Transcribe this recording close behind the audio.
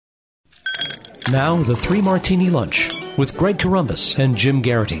Now, the Three Martini Lunch with Greg Corombos and Jim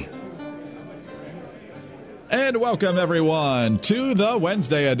Geraghty. And welcome, everyone, to the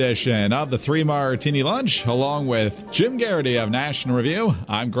Wednesday edition of the Three Martini Lunch, along with Jim Geraghty of National Review.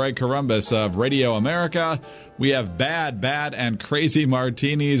 I'm Greg Corombos of Radio America. We have bad, and crazy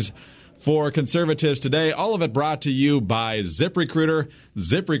martinis for conservatives today. All of it brought to you by ZipRecruiter,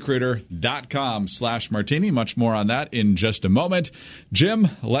 ZipRecruiter.com/martini. Much more on that in just a moment. Jim,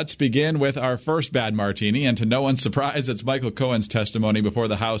 let's begin with our first bad martini. And to no one's surprise, it's Michael Cohen's testimony before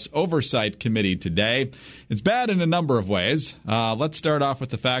the House Oversight Committee today. It's bad in a number of ways. Let's start off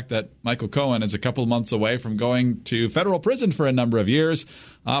with the fact that Michael Cohen is a couple months away from going to federal prison for a number of years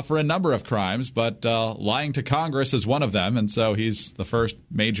for a number of crimes, but lying to Congress is one of them. And so he's the first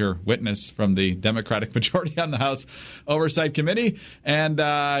major witness from the Democratic majority on the House Oversight Committee. And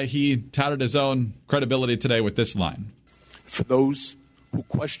he touted his own credibility today with this line. For those who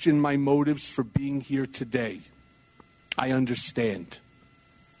question my motives for being here today, I understand.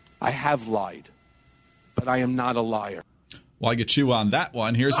 I have lied, but I am not a liar. While you chew on that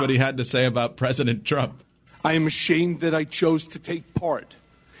one, here's what he had to say about President Trump. I am ashamed that I chose to take part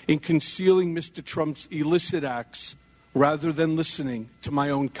in concealing Mr. Trump's illicit acts rather than listening to my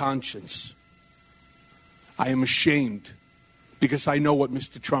own conscience. I am ashamed because I know what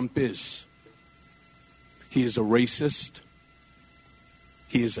Mr. Trump is. He is a racist,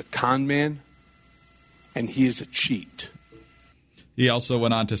 he is a con man, and he is a cheat. He also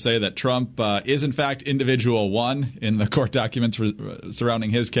went on to say that Trump is, in fact, individual one in the court documents surrounding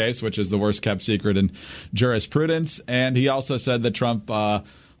his case, which is the worst kept secret in jurisprudence. And he also said that Trump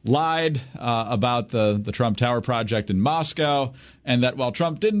lied about the Trump Tower project in Moscow, and that while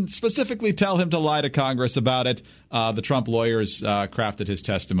Trump didn't specifically tell him to lie to Congress about it, the Trump lawyers crafted his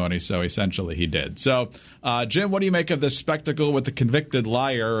testimony, so essentially he did. So, Jim, what do you make of this spectacle with the convicted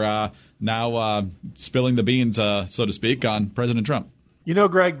liar now spilling the beans, so to speak, on President Trump? You know,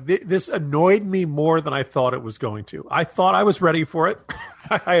 Greg, this annoyed me more than I thought it was going to. I thought I was ready for it.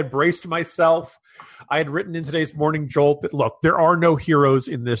 I had braced myself. I had written in today's Morning Jolt that, look, there are no heroes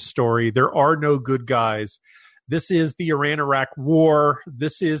in this story. There are no good guys. This is the Iran-Iraq war.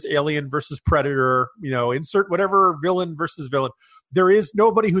 This is Alien versus Predator. You know, insert whatever villain versus villain. There is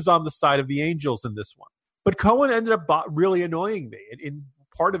nobody who's on the side of the angels in this one. But Cohen ended up really annoying me, in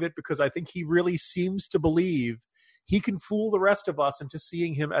part of it because I think he really seems to believe he can fool the rest of us into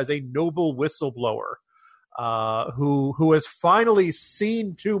seeing him as a noble whistleblower. Who has finally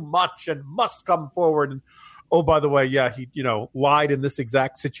seen too much and must come forward. And oh, by the way, yeah, he lied in this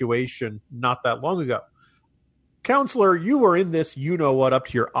exact situation not that long ago. Counselor, you were in this you-know-what up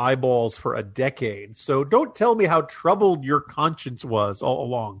to your eyeballs for a decade, so don't tell me how troubled your conscience was all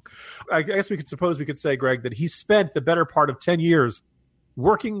along. I guess we could say, Greg, that he spent the better part of 10 years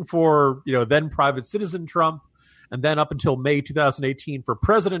working for, then private citizen Trump, and then up until May 2018 for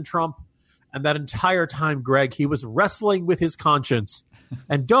President Trump. And that entire time, Greg, he was wrestling with his conscience.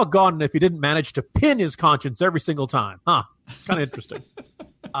 And doggone if he didn't manage to pin his conscience every single time. Kind of interesting.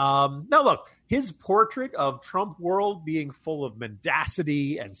 Now, look, his portrait of Trump world being full of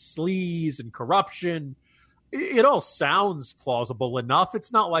mendacity and sleaze and corruption, it all sounds plausible enough.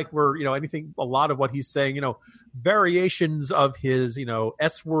 It's not like we're, anything, a lot of what he's saying, variations of his,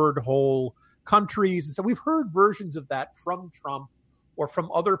 S-word whole countries. And so we've heard versions of that from Trump or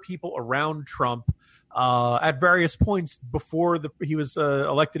from other people around Trump at various points before he was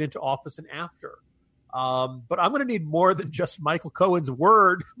elected into office and after. But I'm going to need more than just Michael Cohen's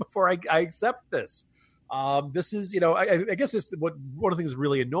word before I accept this. This is, I guess one of the things that's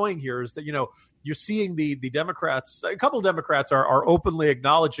really annoying here is that, you're seeing the Democrats, a couple of Democrats are openly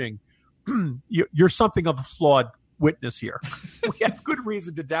acknowledging you're something of a flawed witness here. We have good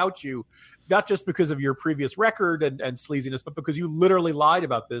reason to doubt you, not just because of your previous record and sleaziness, but because you literally lied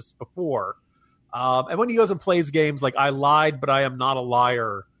about this before. And when he goes and plays games like I lied, but I am not a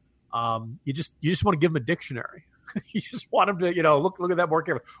liar, you just want to give him a dictionary. You just want him to, look at that more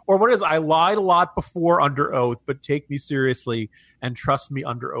carefully. Or what is I lied a lot before under oath, but take me seriously and trust me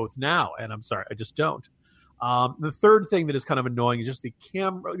under oath now. And I'm sorry, I just don't. The third thing that is kind of annoying is just the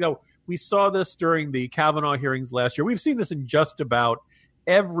camera. We saw this during the Kavanaugh hearings last year. We've seen this in just about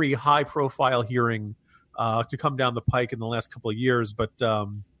every high-profile hearing to come down the pike in the last couple of years. But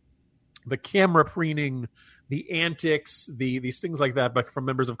the camera preening, the antics, these things like that from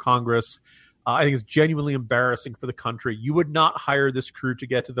members of Congress, I think is genuinely embarrassing for the country. You would not hire this crew to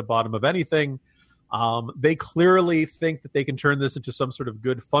get to the bottom of anything. They clearly think that they can turn this into some sort of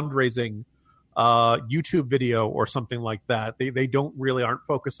good fundraising YouTube video or something like that. They aren't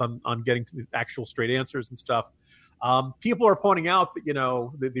focused on getting to the actual straight answers and stuff. People are pointing out that,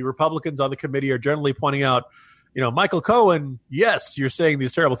 the Republicans on the committee are generally pointing out, Michael Cohen, yes, you're saying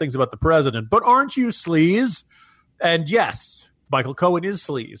these terrible things about the president, but aren't you sleaze? And yes, Michael Cohen is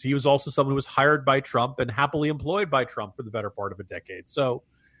sleaze. He was also someone who was hired by Trump and happily employed by Trump for the better part of a decade. So,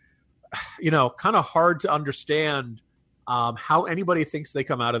 kind of hard to understand how anybody thinks they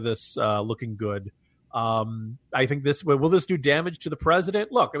come out of this looking good. I think will this do damage to the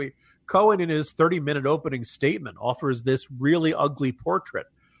president? Look, Cohen in his 30-minute opening statement offers this really ugly portrait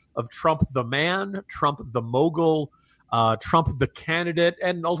of Trump the man, Trump the mogul, Trump the candidate,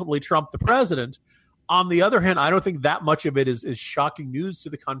 and ultimately Trump the president. On the other hand, I don't think that much of it is shocking news to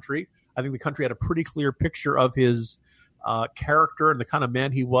the country. I think the country had a pretty clear picture of his character and the kind of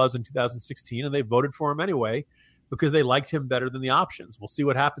man he was in 2016, and they voted for him anyway because they liked him better than the options. We'll see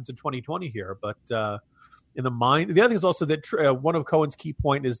what happens in 2020 here. But in the other thing is also that one of Cohen's key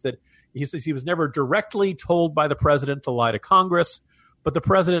point is that he says he was never directly told by the president to lie to Congress, but the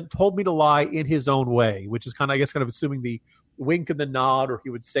president told me to lie in his own way, which is kind of assuming the wink and the nod, or he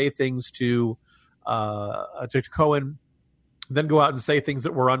would say things to Cohen, then go out and say things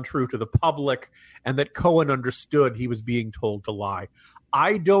that were untrue to the public, and that Cohen understood he was being told to lie.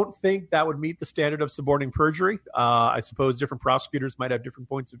 I don't think that would meet the standard of suborning perjury. I suppose different prosecutors might have different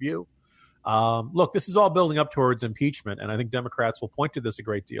points of view. Look, this is all building up towards impeachment, and I think Democrats will point to this a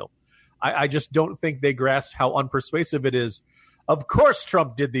great deal. I just don't think they grasp how unpersuasive it is. Of course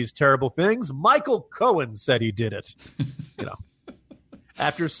Trump did these terrible things. Michael Cohen said he did it.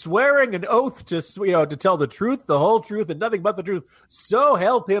 After swearing an oath to tell the truth, the whole truth, and nothing but the truth, so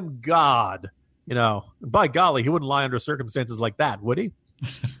help him God. By golly, he wouldn't lie under circumstances like that, would he?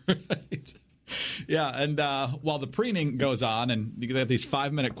 Right. Yeah, and while the preening goes on, and you have these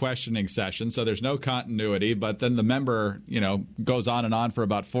 5-minute questioning sessions, so there's no continuity, but then the member, goes on and on for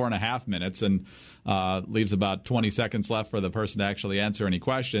about 4.5 minutes and leaves about 20 seconds left for the person to actually answer any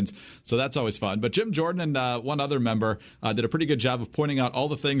questions. So that's always fun. But Jim Jordan and one other member did a pretty good job of pointing out all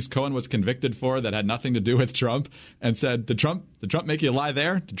the things Cohen was convicted for that had nothing to do with Trump, and said, did Trump make you lie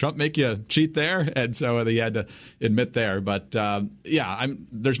there? Did Trump make you cheat there? And so he had to admit there. But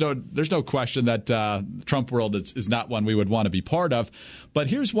there's no question that Trump world is not one we would want to be part of. But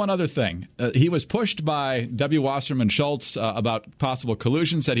here's one other thing. He was pushed by W. Wasserman Schultz about possible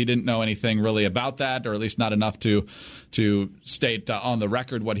collusion, said he didn't know anything really about that, or at least not enough to state on the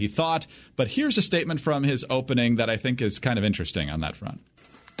record what he thought. But here's a statement from his opening that I think is kind of interesting on that front.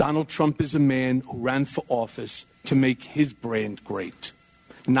 Donald Trump is a man who ran for office to make his brand great,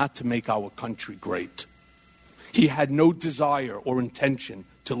 not to make our country great. He had no desire or intention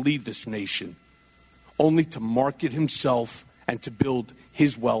to lead this nation, only to market himself and to build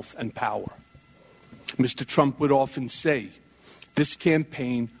his wealth and power. Mr. Trump would often say this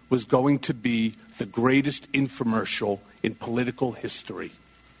campaign was going to be the greatest infomercial in political history.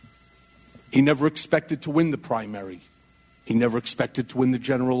 He never expected to win the primary. He never expected to win the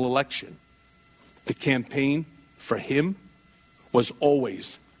general election. The campaign, for him, was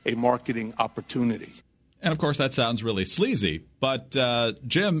always a marketing opportunity. And, of course, that sounds really sleazy. But,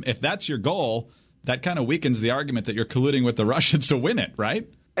 Jim, if that's your goal, that kind of weakens the argument that you're colluding with the Russians to win it, right?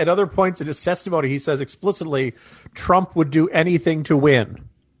 At other points in his testimony, he says explicitly Trump would do anything to win.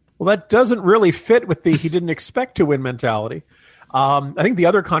 Well, that doesn't really fit with the he didn't expect to win mentality. I think the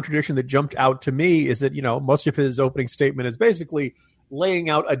other contradiction that jumped out to me is that, most of his opening statement is basically laying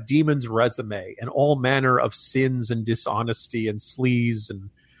out a demon's resume and all manner of sins and dishonesty and sleaze and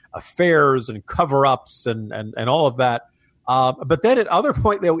affairs and cover-ups and all of that. But then at other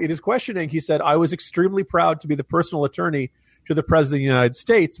point, in his questioning, he said, I was extremely proud to be the personal attorney to the President of the United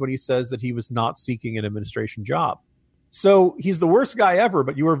States, when he says that he was not seeking an administration job. So he's the worst guy ever,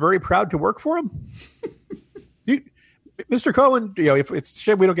 but you were very proud to work for him? Mr. Cohen, if it's a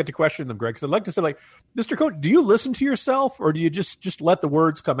shame we don't get to question them, Greg, because I'd like to say, Mr. Cohen, do you listen to yourself, or do you just let the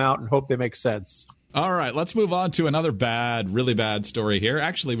words come out and hope they make sense? All right, let's move on to another really bad story here.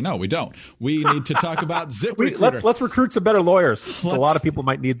 Actually, no, we don't. We need to talk about ZipRecruiter. Let's recruit some better lawyers. A lot of people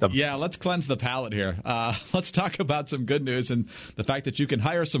might need them. Yeah, let's cleanse the palate here. Let's talk about some good news and the fact that you can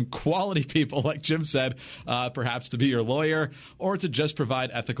hire some quality people, like Jim said, perhaps to be your lawyer or to just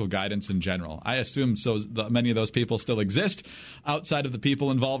provide ethical guidance in general. I assume many of those people still exist outside of the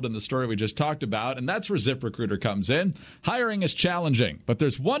people involved in the story we just talked about, and that's where ZipRecruiter comes in. Hiring is challenging, but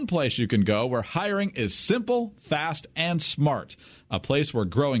there's one place you can go where hiring is simple, fast, and smart. A place where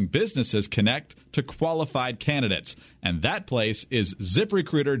growing businesses connect to qualified candidates. And that place is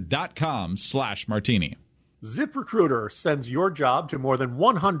ZipRecruiter.com/martini. ZipRecruiter sends your job to more than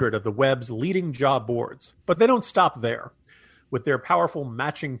 100 of the web's leading job boards. But they don't stop there. With their powerful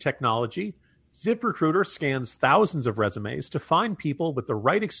matching technology, ZipRecruiter scans thousands of resumes to find people with the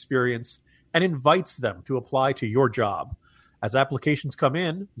right experience and invites them to apply to your job. As applications come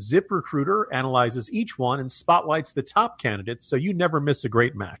in, ZipRecruiter analyzes each one and spotlights the top candidates so you never miss a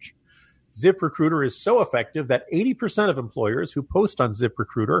great match. ZipRecruiter is so effective that 80% of employers who post on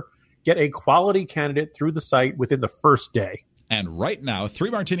ZipRecruiter get a quality candidate through the site within the first day. And right now, 3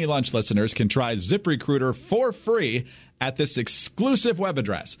 Martini Lunch listeners can try ZipRecruiter for free at this exclusive web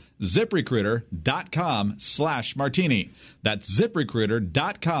address, ZipRecruiter.com/martini. That's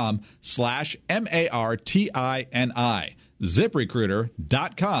ZipRecruiter.com/MARTINI.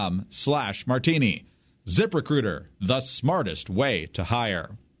 ZipRecruiter.com/martini. ZipRecruiter, the smartest way to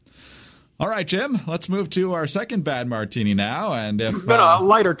hire. All right, Jim, let's move to our second bad martini now. And if a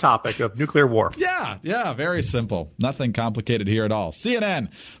lighter topic of nuclear war. Yeah, very simple. Nothing complicated here at all. CNN.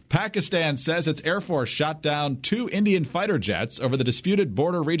 Pakistan says its Air Force shot down 2 Indian fighter jets over the disputed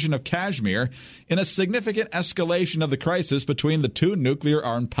border region of Kashmir in a significant escalation of the crisis between the 2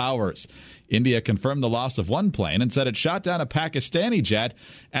 nuclear-armed powers. India confirmed the loss of 1 plane and said it shot down a Pakistani jet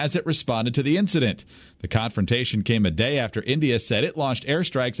as it responded to the incident. The confrontation came a day after India said it launched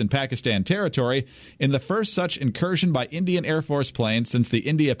airstrikes in Pakistan territory in the first such incursion by Indian Air Force planes since the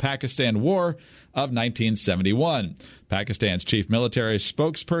India-Pakistan War of 1971. Pakistan's chief military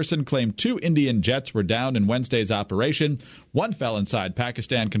spokesperson claimed 2 Indian jets were downed in Wednesday's operation. 1 fell inside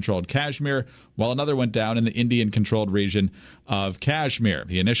Pakistan-controlled Kashmir, while another went down in the Indian-controlled region of Kashmir.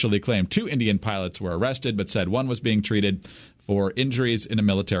 He initially claimed 2 Indian pilots were arrested, but said 1 was being treated for injuries in a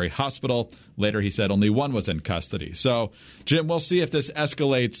military hospital. Later, he said only 1 was in custody. So, Jim, we'll see if this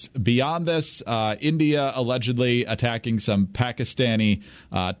escalates beyond this. India allegedly attacking some Pakistani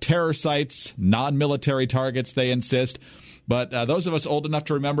terror sites, non-military targets, they insist. But those of us old enough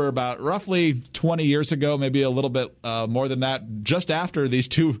to remember about roughly 20 years ago, maybe a little bit more than that, just after these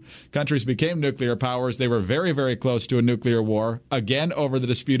 2 countries became nuclear powers, they were very, very close to a nuclear war, again over the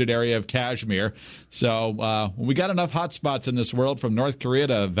disputed area of Kashmir. So we got enough hot spots in this world, from North Korea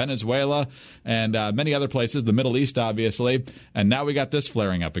to Venezuela and many other places, the Middle East, obviously. And now we got this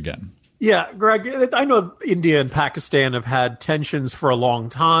flaring up again. Yeah, Greg, I know India and Pakistan have had tensions for a long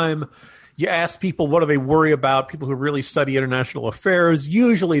time. You ask people, what do they worry about? People who really study international affairs.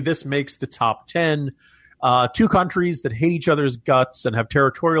 Usually this makes the top 10. 2 countries that hate each other's guts and have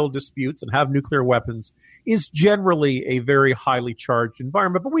territorial disputes and have nuclear weapons is generally a very highly charged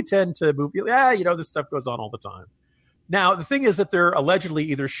environment. But we tend to move, this stuff goes on all the time. Now, the thing is that they're allegedly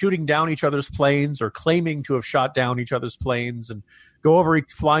either shooting down each other's planes or claiming to have shot down each other's planes and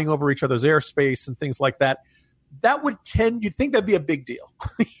flying over each other's airspace and things like that. That would you'd think that'd be a big deal.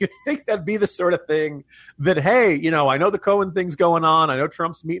 You'd think that'd be the sort of thing that, hey, I know the Cohen thing's going on. I know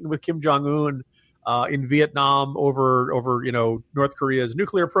Trump's meeting with Kim Jong-un in Vietnam over North Korea's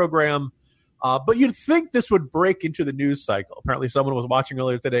nuclear program. But you'd think this would break into the news cycle. Apparently someone was watching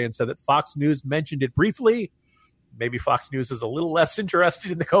earlier today and said that Fox News mentioned it briefly. Maybe Fox News is a little less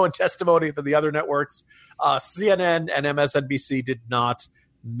interested in the Cohen testimony than the other networks. CNN and MSNBC did not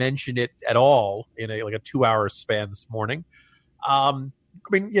mention it at all in a 2-hour span this morning.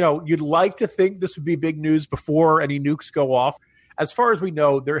 You'd like to think this would be big news before any nukes go off. As far as we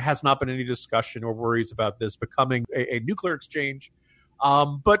know, there has not been any discussion or worries about this becoming a nuclear exchange.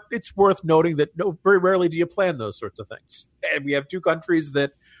 But it's worth noting that very rarely do you plan those sorts of things. And we have 2 countries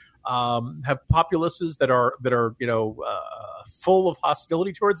that have populaces that are full of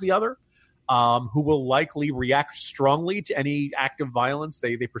hostility towards the other. Who will likely react strongly to any act of violence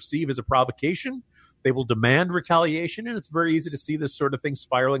they perceive as a provocation. They will demand retaliation, and it's very easy to see this sort of thing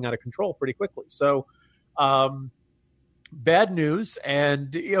spiraling out of control pretty quickly. So, bad news.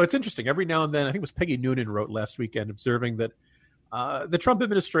 And, it's interesting. Every now and then, I think it was Peggy Noonan wrote last weekend, observing that the Trump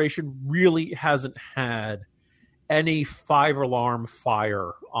administration really hasn't had any 5-alarm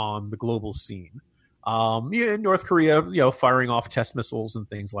fire on the global scene. North Korea, firing off test missiles and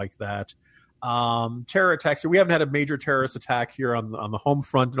things like that. Terror attacks. We haven't had a major terrorist attack here on the home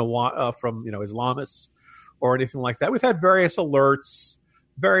front from Islamists or anything like that. We've had various alerts,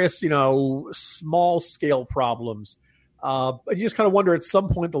 various small scale problems. But you just kind of wonder, at some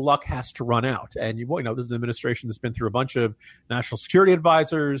point the luck has to run out. And this is an administration that's been through a bunch of national security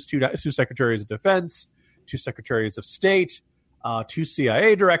advisors, 2 secretaries of defense, 2 secretaries of state, 2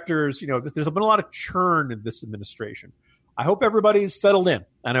 CIA directors. There's been a lot of churn in this administration. I hope everybody's settled in,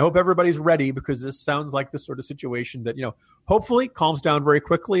 and I hope everybody's ready, because this sounds like the sort of situation that, hopefully calms down very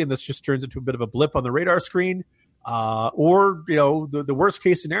quickly, and this just turns into a bit of a blip on the radar screen. Or the worst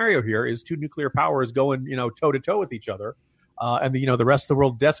case scenario here is 2 nuclear powers going, toe to toe with each other. And the rest of the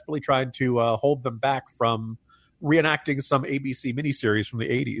world desperately trying to hold them back from reenacting some ABC miniseries from the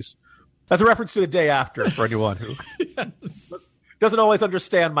 80s. That's a reference to the day after for anyone who doesn't always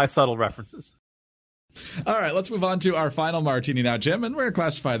understand my subtle references. All right, let's move on to our final martini now, Jim, and we're going to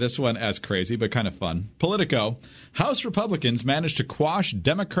classify this one as crazy, but kind of fun. Politico. House Republicans managed to quash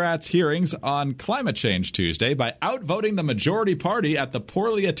Democrats' hearings on climate change Tuesday by outvoting the majority party at the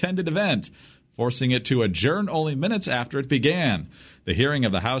poorly attended event, forcing it to adjourn only minutes after it began. The hearing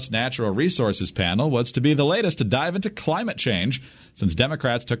of the House Natural Resources Panel was to be the latest to dive into climate change since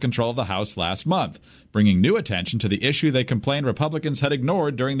Democrats took control of the House last month, bringing new attention to the issue they complained Republicans had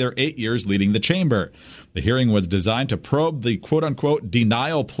ignored during their 8 years leading the chamber. The hearing was designed to probe the quote-unquote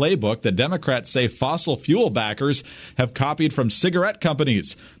denial playbook that Democrats say fossil fuel backers have copied from cigarette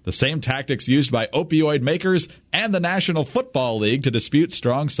companies, the same tactics used by opioid makers and the National Football League to dispute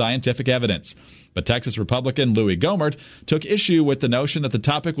strong scientific evidence. But Texas Republican Louis Gohmert took issue with the notion that the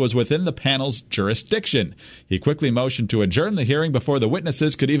topic was within the panel's jurisdiction. He quickly motioned to adjourn the hearing before the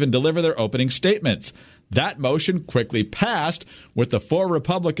witnesses could even deliver their opening statements. That motion quickly passed, with the 4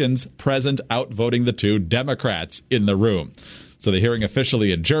 Republicans present outvoting the 2 Democrats in the room. So the hearing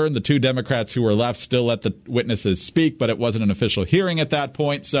officially adjourned. The 2 Democrats who were left still let the witnesses speak, but it wasn't an official hearing at that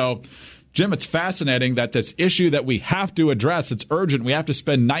point. So, Jim, it's fascinating that this issue that we have to address, it's urgent. We have to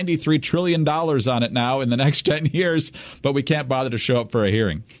spend $93 trillion on it now in the next 10 years, but we can't bother to show up for a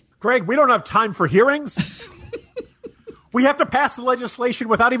hearing. Greg, we don't have time for hearings. We have to pass the legislation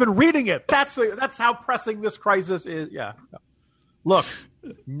without even reading it. That's how pressing this crisis is. Yeah. Look,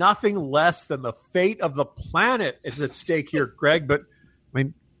 nothing less than the fate of the planet is at stake here, Greg. But, I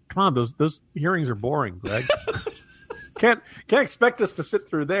mean, come on, those hearings are boring, Greg. Can't expect us to sit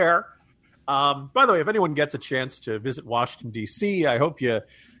through there. By the way, if anyone gets a chance to visit Washington, D.C., I hope you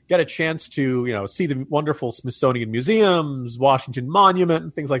get a chance to, see the wonderful Smithsonian museums, Washington Monument,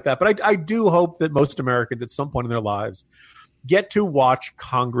 and things like that. But I do hope that most Americans at some point in their lives get to watch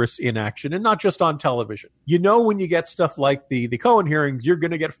Congress in action, and not just on television. When you get stuff like the Cohen hearings, you're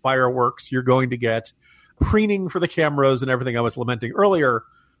going to get fireworks. You're going to get preening for the cameras and everything I was lamenting earlier.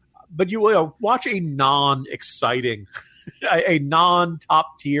 But you will watch a non-exciting, a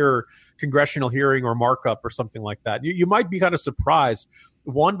non-top tier congressional hearing or markup or something like that. You might be kind of surprised,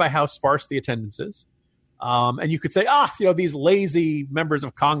 one, by how sparse the attendance is. And you could say, these lazy members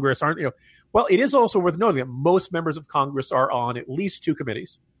of Congress aren't, Well, it is also worth noting that most members of Congress are on at least 2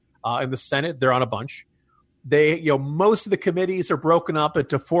 committees. In the Senate, they're on a bunch. Most of the committees are broken up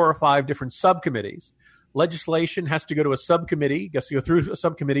into 4 or 5 different subcommittees. Legislation has to go to a subcommittee, gets to go through a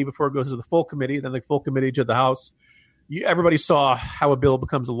subcommittee before it goes to the full committee, then the full committee to the House. Everybody saw how a bill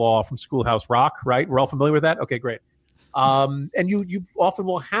becomes a law from Schoolhouse Rock, right? We're all familiar with that? Okay, great. And you often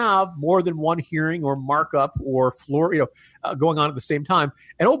will have more than one hearing or markup or floor, going on at the same time.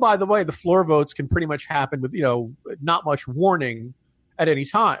 And oh, by the way, the floor votes can pretty much happen with, not much warning at any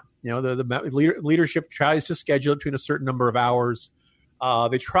time. The leadership tries to schedule it between a certain number of hours.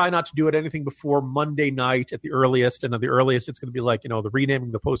 They try not to do it anything before Monday night at the earliest. And at the earliest, it's going to be like, the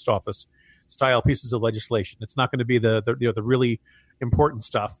renaming the post office style pieces of legislation. It's not going to be the really important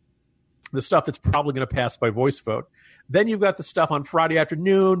stuff, the stuff that's probably going to pass by voice vote. Then you've got the stuff on Friday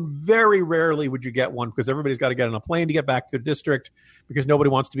afternoon. Very rarely would you get one because everybody's got to get on a plane to get back to their district because nobody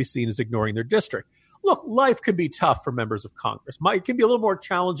wants to be seen as ignoring their district. Look, life can be tough for members of Congress. It can be a little more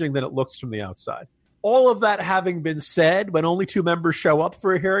challenging than it looks from the outside. All of that having been said, when only 2 members show up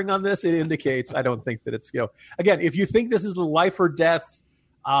for a hearing on this, it indicates I don't think that it's, again, if you think this is the life or death,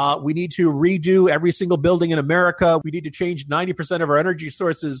 we need to redo every single building in America. We need to change 90% of our energy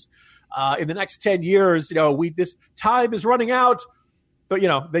sources in the next 10 years. This time is running out. But,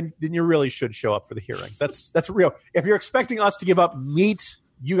 then you really should show up for the hearings. That's real. If you're expecting us to give up meat,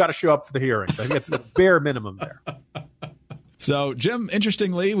 you got to show up for the hearings. I think that's the bare minimum there. So, Jim,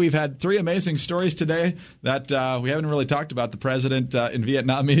 interestingly, we've had 3 amazing stories today that we haven't really talked about. The president in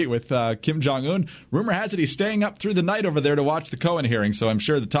Vietnam meeting with Kim Jong-un. Rumor has it he's staying up through the night over there to watch the Cohen hearing, so I'm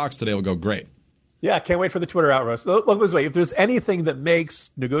sure the talks today will go great. Yeah, can't wait for the Twitter outburst. Look this way. If there's anything that makes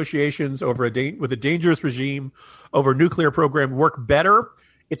negotiations over with a dangerous regime over a nuclear program work better,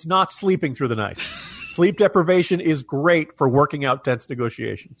 it's not sleeping through the night. Sleep deprivation is great for working out tense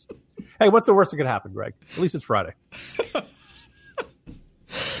negotiations. Hey, what's the worst that could happen, Greg? At least it's Friday.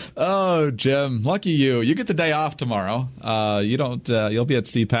 Oh, Jim, lucky you. You get the day off tomorrow. You don't. You'll be at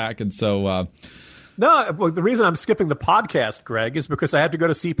CPAC, and so. No, well, the reason I'm skipping the podcast, Greg, is because I have to go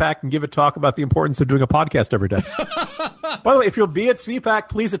to CPAC and give a talk about the importance of doing a podcast every day. By the way, if you'll be at CPAC,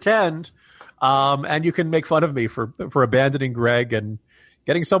 please attend, and you can make fun of me for abandoning Greg and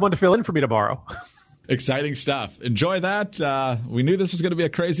getting someone to fill in for me tomorrow. Exciting stuff. Enjoy that. We knew this was going to be a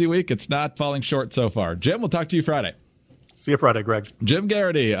crazy week. It's not falling short so far. Jim, we'll talk to you Friday. See you Friday, Greg. Jim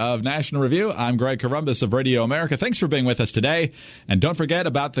Geraghty of National Review. I'm Greg Corombos of Radio America. Thanks for being with us today. And don't forget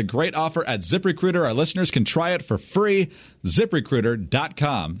about the great offer at ZipRecruiter. Our listeners can try it for free.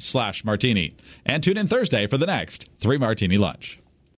 ZipRecruiter.com/martini. And tune in Thursday for the next 3 Martini Lunch.